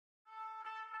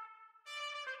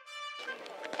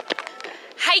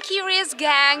Hi Curious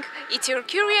Gang, it's your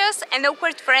curious and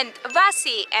awkward friend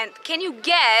VASI, and can you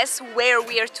guess where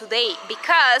we are today?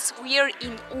 Because we are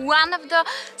in one of the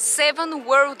 7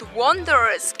 world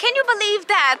wonders. Can you believe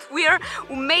that? We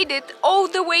made it all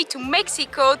the way to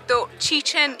Mexico, to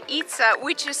Chichen Itza,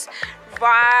 which is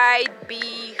right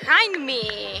behind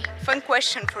me. Fun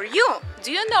question for you.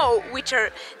 Do you know which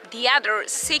are the other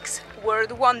 6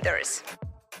 world wonders?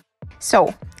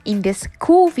 So, in this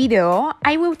cool video,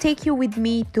 I will take you with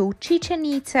me to Chichen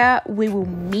Itza, we will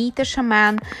meet a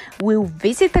shaman, we'll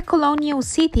visit a colonial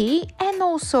city, and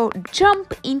also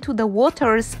jump into the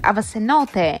waters of a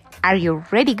cenote. Are you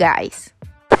ready, guys?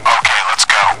 Okay, let's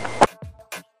go!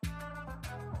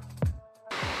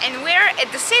 And we're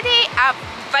at the city of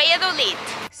Valladolid.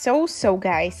 So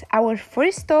guys, our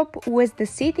first stop was the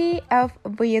city of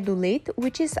Valladolid,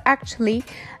 which is actually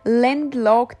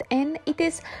landlocked, and it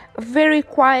is very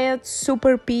quiet,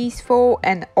 super peaceful,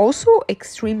 and also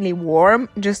extremely warm.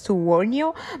 Just to warn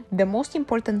you, the most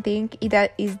important thing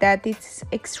is that it's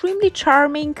extremely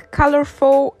charming,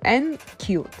 colorful, and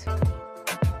cute.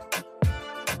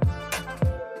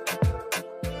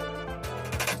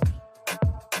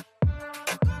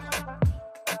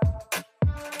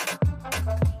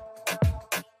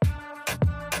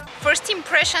 First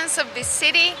impressions of this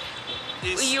city,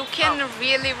 you can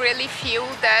really feel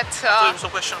that. So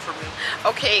question for me.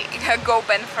 Okay, go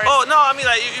Ben first. Oh no, I mean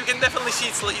like, you can definitely see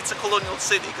it's a colonial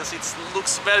city because it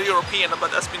looks very European, but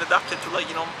has been adapted to like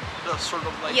the sort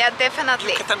of like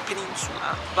definitely Yucatan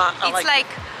Peninsula. But it's like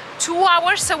 2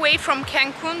 hours away from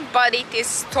Cancun, but it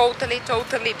is totally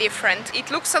different. It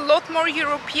looks a lot more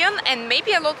European and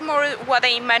maybe a lot more what I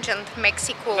imagined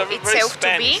Mexico itself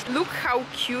to be. Look how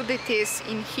cute it is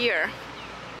in here.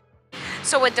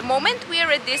 So at the moment we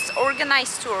are at this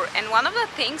organized tour, and one of the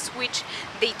things which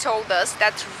they told us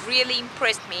that really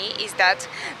impressed me is that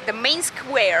the main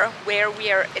square where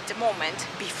we are at the moment,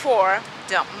 before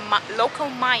the local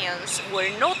Mayans were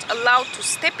not allowed to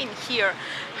step in here.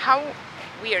 How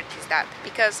weird is that?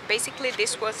 Because basically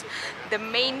this was the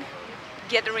main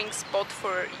gathering spot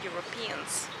for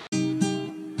Europeans.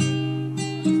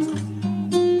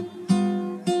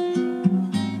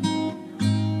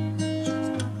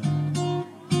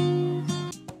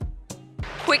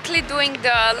 Quickly doing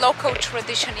the local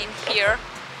tradition in here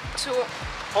to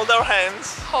hold our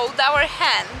hands. Hold our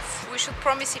hands. We should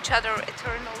promise each other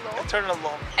eternal love. Eternal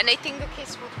love. And I think the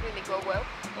kiss would really go well.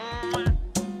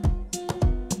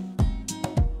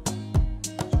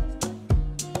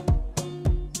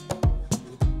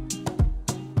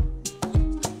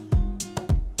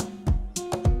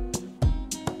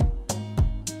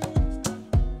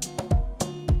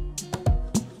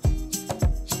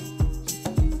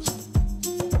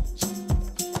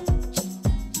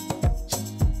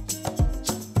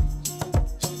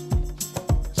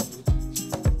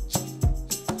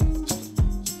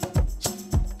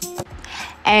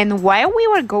 And while we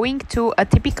were going to a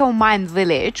typical Mayan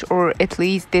village, or at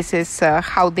least this is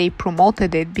how they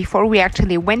promoted it before we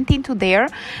actually went into there,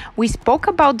 we spoke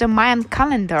about the Mayan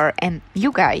calendar. And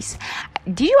you guys,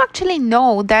 do you actually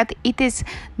know that it is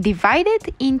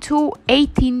divided into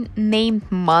 18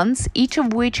 named months, each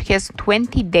of which has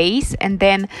 20 days, and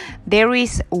then there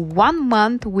is 1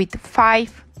 month with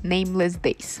 5 nameless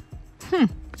days?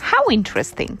 How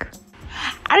interesting.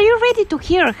 Are you ready to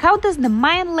hear how does the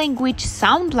Mayan language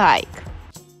sound like?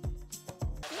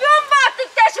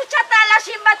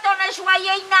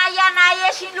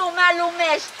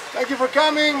 Thank you for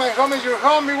coming. My home is your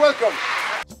home. Be welcome.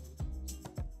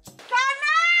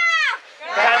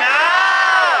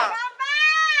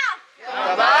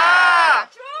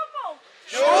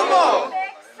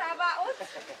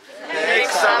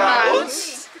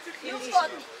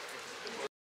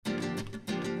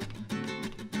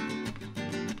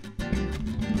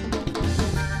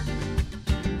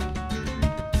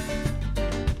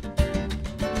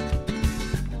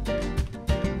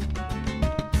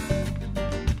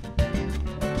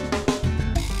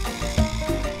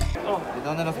 ¿De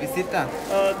dónde nos visita?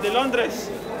 De Londres.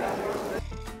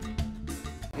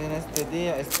 En este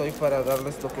día estoy para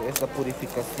darles lo que es la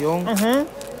purificación.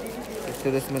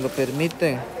 Ustedes me lo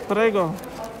permiten. Prego.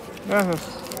 Gracias.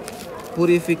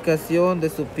 Purificación de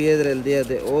su piedra el día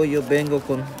de hoy. Yo vengo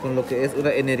con lo que es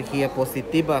una energía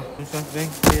positiva.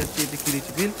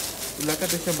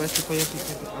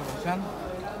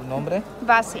 ¿Tu nombre?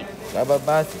 VASI.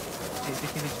 VASI.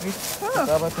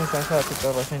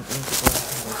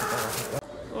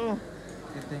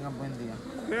 Que tengan buen día.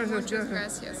 Muchas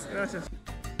gracias. Gracias.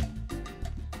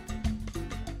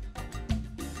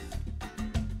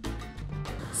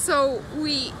 So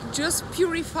we just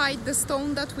purified the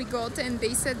stone that we got, and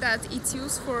they said that it's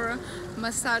used for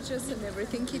massages and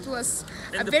everything. It was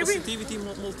and a the very positivity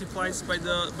multiplies by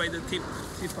the tip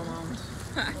amount.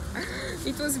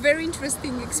 it was very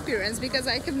interesting experience because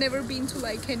I have never been to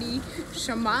like any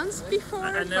shamans before.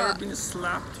 I've never been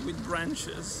slapped with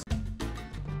branches.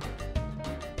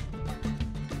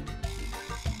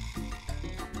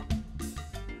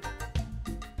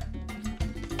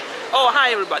 Oh,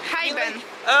 hi everybody. Hi Ben.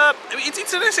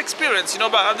 It's a nice experience, you know,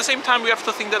 but at the same time we have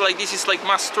to think that like this is like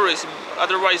mass tourism.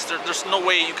 Otherwise there's no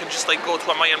way you can just like go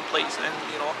to a Mayan place and,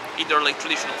 you know, eat their like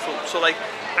traditional food. So like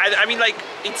I mean like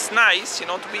it's nice, you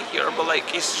know, to be here, but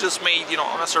like it's just made, you know,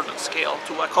 on a certain scale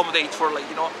to accommodate for like,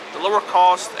 you know, the lower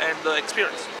cost and the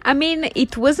experience. I mean,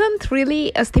 it wasn't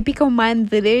really as typical Mayan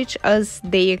village as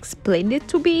they explained it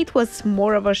to be. It was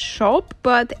more of a shop,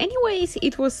 but anyways,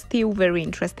 it was still very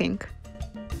interesting.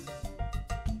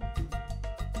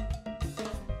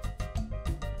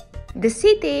 The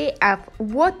city of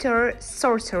water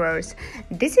sorcerers.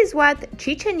 This is what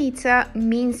Chichen Itza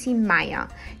means in Maya.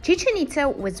 Chichen Itza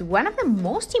was one of the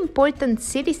most important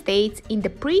city-states in the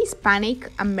pre-Hispanic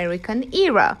American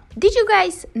era. Did you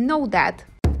guys know that?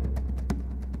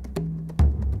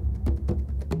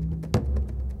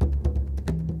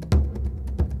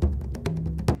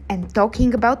 And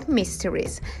talking about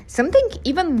mysteries, something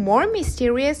even more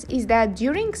mysterious is that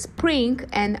during spring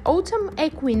and autumn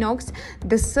equinox,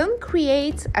 the sun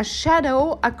creates a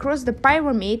shadow across the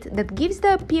pyramid that gives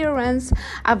the appearance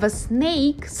of a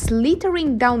snake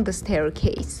slithering down the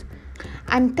staircase.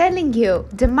 I'm telling you,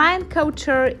 the Mayan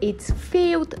culture is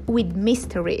filled with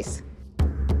mysteries.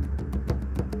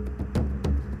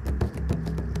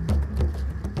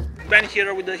 Ben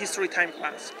here with the history time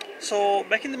class. So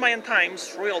back in the Mayan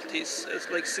times, royalties,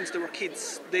 like since they were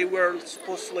kids, they were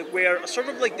supposed to like wear a sort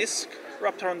of like disc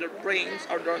wrapped around their brains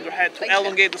or around their head to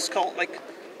elongate the skull, like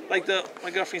my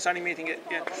girlfriend is animating it,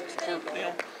 yeah, for, you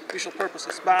know, visual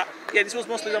purposes. But yeah, this was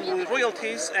mostly done with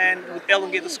royalties and would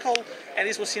elongate the skull, and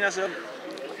this was seen as a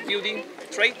beauty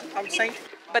trait, I would say.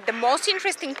 But the most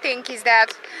interesting thing is that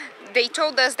they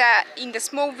told us that in the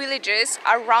small villages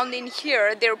around in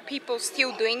here, there are people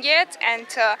still doing it, and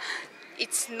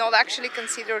it's not actually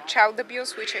considered child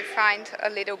abuse, which I find a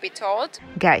little bit odd.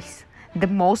 Guys, the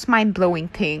most mind-blowing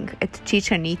thing at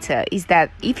Chichen Itza is that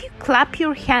if you clap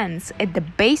your hands at the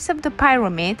base of the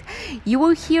pyramid, you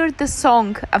will hear the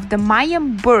song of the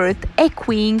Mayan bird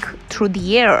echoing through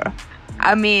the air.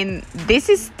 I mean, this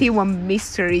is still a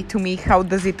mystery to me, how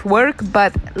does it work,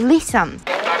 but listen.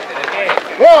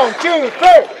 1, 2,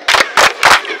 3.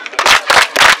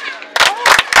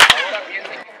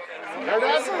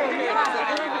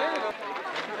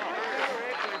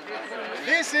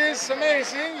 This is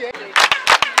amazing. Yeah.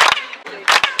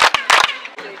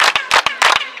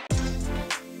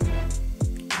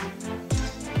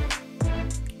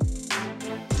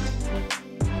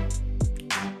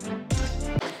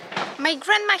 My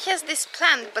grandma has this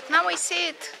plant, but now I see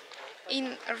it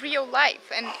in real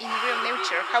life and in real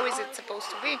nature. How is it supposed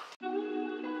to be?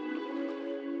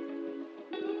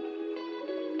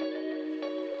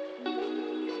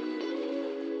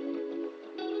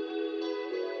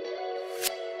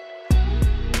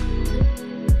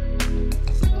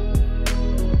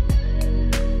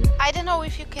 I don't know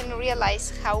if you can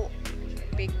realize how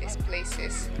big this place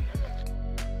is.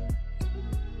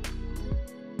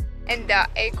 And the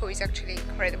echo is actually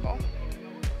incredible.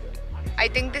 I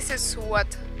think this is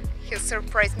what has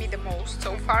surprised me the most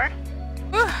so far.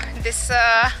 This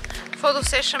photo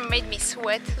session made me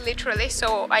sweat, literally,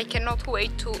 so I cannot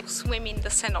wait to swim in the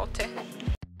cenote.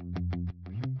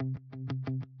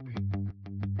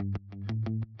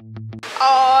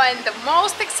 Oh, and the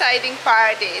most exciting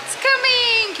part is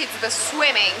coming! It's the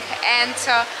swimming, and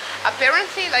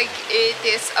apparently, like, it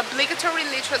is obligatory,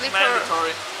 literally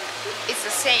Mandatory. It's the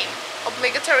same,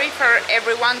 obligatory for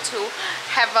everyone to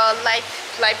have a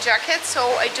life jacket. So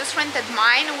I just rented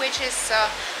mine, which is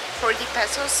 40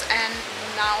 pesos, and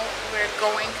now we're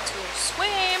going to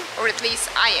swim, or at least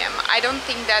I am. I don't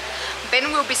think that Ben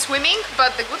will be swimming,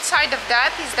 but the good side of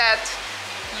that is that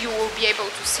you will be able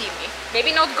to see me.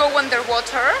 Maybe not go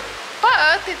underwater, but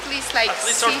at least like at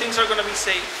least our things are gonna be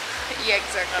safe. Yeah,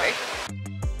 exactly.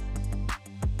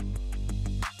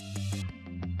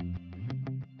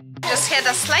 Just had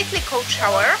a slightly cold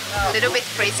shower, a little bit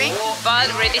freezing, but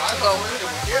ready to go.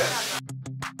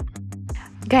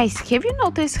 Guys, have you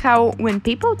noticed how when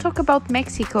people talk about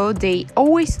Mexico, they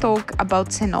always talk about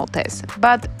cenotes?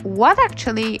 But what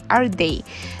actually are they?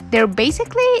 They're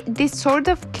basically this sort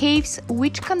of caves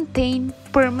which contain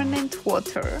permanent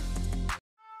water.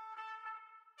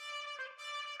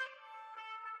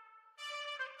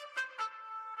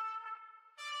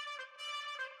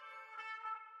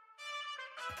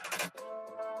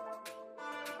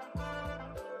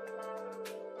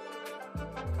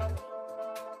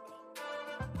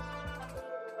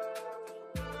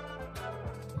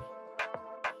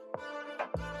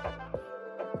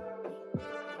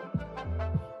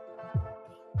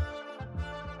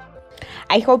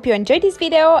 I hope you enjoyed this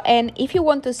video, and if you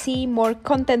want to see more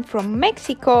content from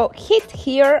Mexico, hit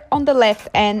here on the left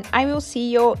and I will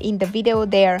see you in the video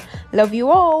there. Love you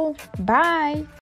all. Bye.